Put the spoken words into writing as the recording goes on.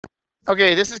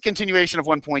Okay, this is continuation of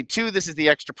 1.2. This is the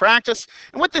extra practice.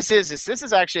 And what this is this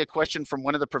is actually a question from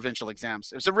one of the provincial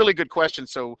exams. It was a really good question,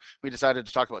 so we decided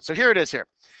to talk about it. So here it is here.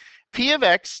 P of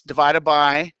x divided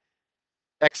by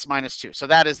x minus 2. So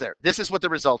that is there. This is what the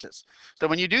result is. So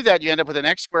when you do that, you end up with an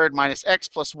x squared minus x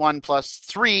plus 1 plus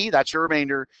 3. That's your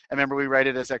remainder. And remember, we write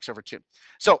it as x over 2.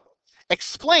 So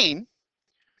explain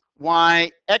why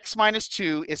x minus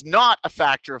 2 is not a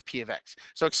factor of p of x.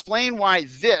 So explain why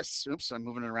this, oops, I'm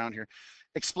moving it around here.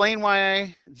 Explain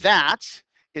why that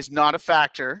is not a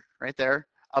factor, right there,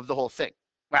 of the whole thing.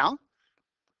 Well,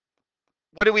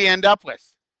 what do we end up with?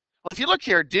 Well, if you look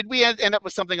here, did we end up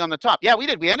with something on the top? Yeah, we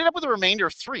did. We ended up with a remainder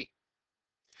of 3.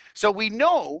 So we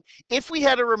know if we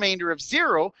had a remainder of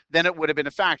 0, then it would have been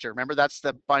a factor. Remember, that's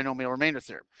the binomial remainder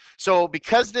theorem. So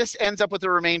because this ends up with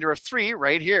a remainder of 3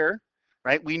 right here,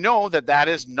 right, we know that that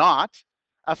is not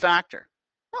a factor.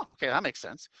 Oh, okay, that makes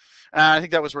sense. I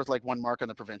think that was worth like 1 mark on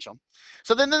the provincial.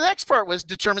 So then the next part was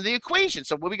determine the equation.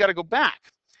 So we got to go back.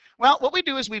 Well, what we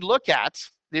do is we look at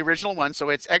the original one. So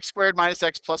it's x squared minus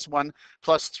x plus 1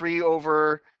 plus 3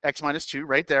 over x minus 2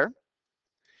 right there.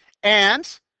 And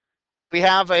we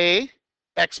have a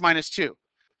x minus 2,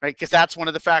 right? Because that's one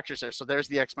of the factors there. So there's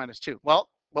the x minus 2. Well,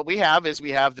 what we have is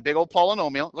we have the big old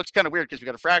polynomial. It looks kind of weird because we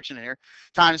got a fraction in here,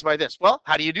 times by this. Well,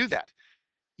 how do you do that?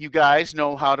 You guys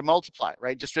know how to multiply,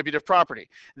 right? Distributive property.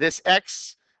 This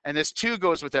x and this 2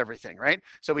 goes with everything, right?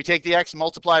 So we take the x,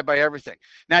 multiply by everything.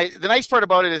 Now, the nice part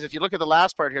about it is if you look at the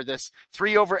last part here, this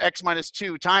 3 over x minus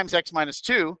 2 times x minus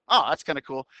 2, oh, that's kind of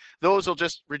cool. Those will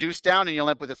just reduce down and you'll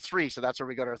end up with a 3. So that's where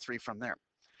we got our 3 from there.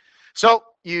 So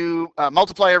you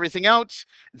multiply everything out,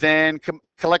 then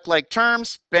collect like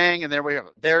terms, bang, and there we go.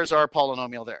 There's our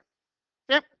polynomial there.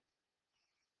 Okay.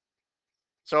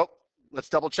 So let's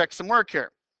double check some work here.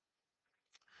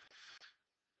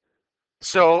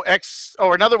 So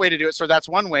another way to do it, so that's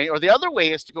one way, or the other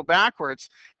way is to go backwards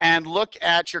and look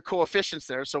at your coefficients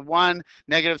there. So 1,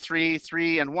 -3,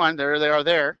 3, and 1, there they are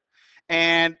there.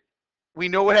 And we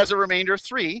know it has a remainder of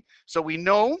 3, so we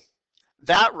know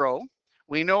that row,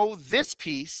 we know this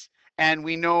piece, and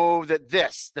we know that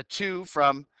this, the 2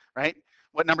 from, right?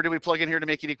 What number do we plug in here to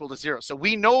make it equal to 0? So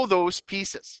we know those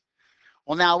pieces.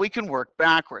 Well, now we can work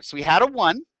backwards. So we had a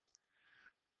 1.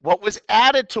 What was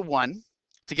added to 1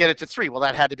 to get it to 3? Well,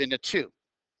 that had to be a 2,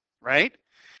 right?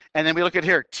 And then we look at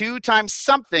here, 2 times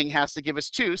something has to give us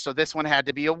 2, so this one had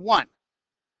to be a 1.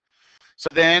 So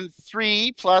then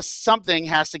 3 plus something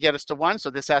has to get us to 1, so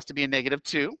this has to be a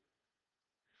 -2.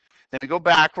 Then we go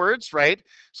backwards, right?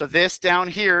 So this down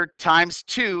here times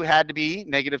 2 had to be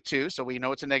 -2, so we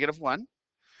know it's a -1.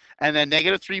 And then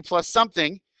 -3 plus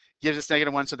something gives us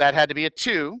 -1, so that had to be a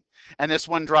 2. And this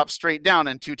one drops straight down,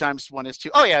 and 2 times 1 is 2.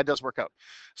 Oh yeah, it does work out.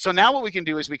 So now what we can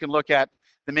do is we can look at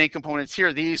the main components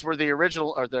here. These were the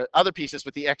original, or the other pieces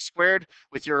with the x squared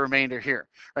with your remainder here,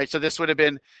 right? So this would have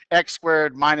been x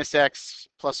squared minus x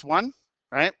plus 1,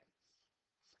 right?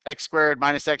 X squared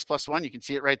minus x plus 1, you can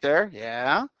see it right there,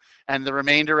 yeah. And the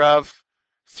remainder of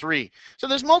 3. So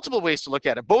there's multiple ways to look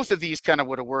at it. Both of these kind of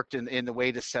would have worked in the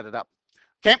way to set it up.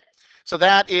 Okay, so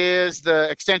that is the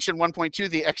extension 1.2,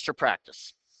 the extra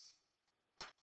practice.